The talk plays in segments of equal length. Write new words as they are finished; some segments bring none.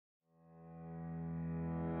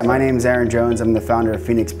My name is Aaron Jones. I'm the founder of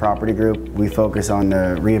Fenix Property Group. We focus on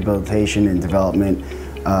the rehabilitation and development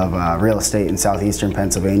of real estate in southeastern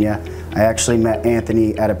Pennsylvania. I actually met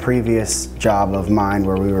Anthony at a previous job of mine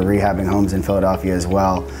where we were rehabbing homes in Philadelphia as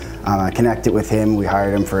well. I connected with him, we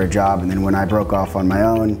hired him for a job, and then when I broke off on my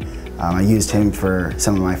own, I used him for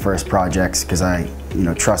some of my first projects because I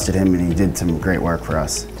trusted him and he did some great work for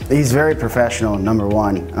us. He's very professional, number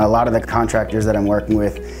one. A lot of the contractors that I'm working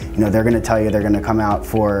with, they're going to tell you they're going to come out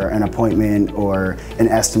for an appointment or an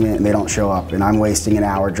estimate and they don't show up. And I'm wasting an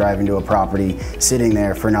hour driving to a property, sitting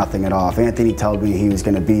there for nothing at all. If Anthony told me he was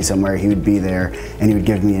going to be somewhere, he would be there and he would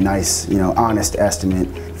give me a nice, honest estimate.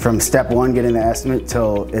 From step one, getting the estimate,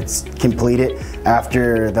 till it's completed,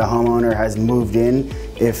 after the homeowner has moved in,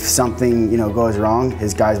 if something goes wrong,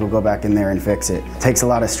 his guys will go back in there and fix it. Takes a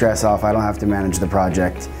lot of stress off. I don't have to manage the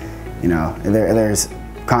project. There's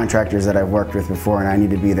contractors that I've worked with before and I need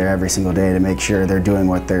to be there every single day to make sure they're doing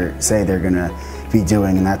what they say they're gonna be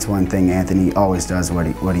doing, and that's one thing Anthony always does,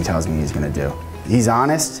 what he tells me he's gonna do. He's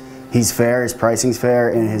honest, he's fair, his pricing's fair,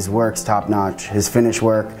 and his work's top notch. His finish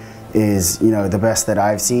work is the best that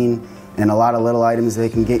I've seen, and a lot of little items, they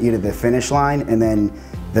can get you to the finish line, and then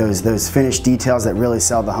those finished details that really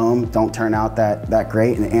sell the home don't turn out that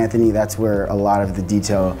great. And Anthony, that's where a lot of the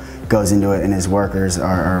detail goes into it, and his workers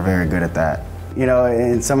are very good at that.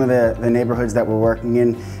 In some of the neighborhoods that we're working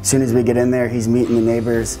in, as soon as we get in there, he's meeting the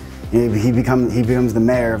neighbors. He becomes the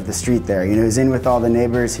mayor of the street there. He's in with all the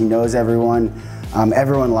neighbors, he knows everyone.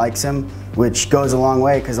 Everyone likes him, which goes a long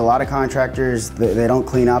way because a lot of contractors, they don't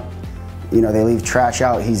clean up. They leave trash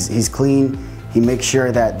out. He's clean. He makes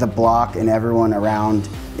sure that the block and everyone around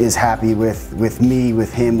is happy with me,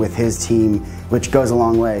 with him, with his team, which goes a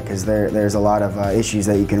long way because there's a lot of issues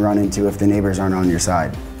that you can run into if the neighbors aren't on your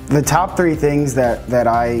side. The top three things that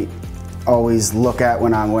I always look at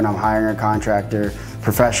when I'm hiring a contractor: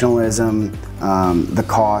 professionalism, the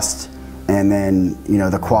cost, and then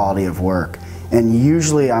the quality of work. And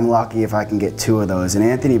usually I'm lucky if I can get two of those, and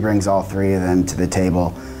Anthony brings all three of them to the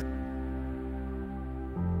table.